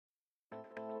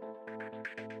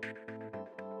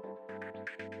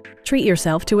Treat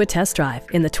yourself to a test drive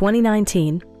in the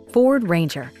 2019 Ford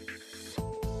Ranger.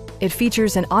 It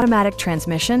features an automatic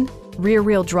transmission,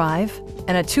 rear-wheel drive,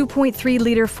 and a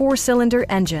 2.3-liter four-cylinder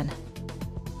engine.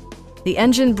 The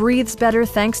engine breathes better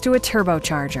thanks to a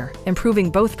turbocharger, improving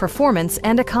both performance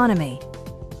and economy.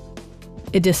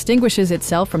 It distinguishes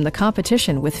itself from the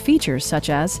competition with features such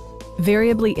as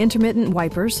variably intermittent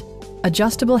wipers,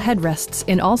 adjustable headrests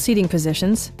in all seating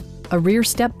positions, a rear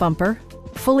step bumper,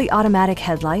 fully automatic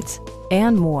headlights,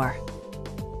 and more.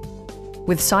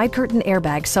 With side curtain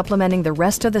airbags supplementing the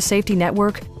rest of the safety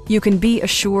network, you can be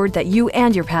assured that you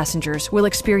and your passengers will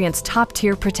experience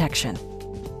top-tier protection.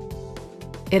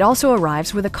 It also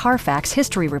arrives with a Carfax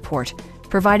history report,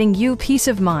 providing you peace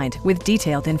of mind with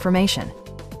detailed information.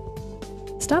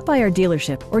 Stop by our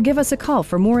dealership or give us a call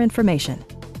for more information.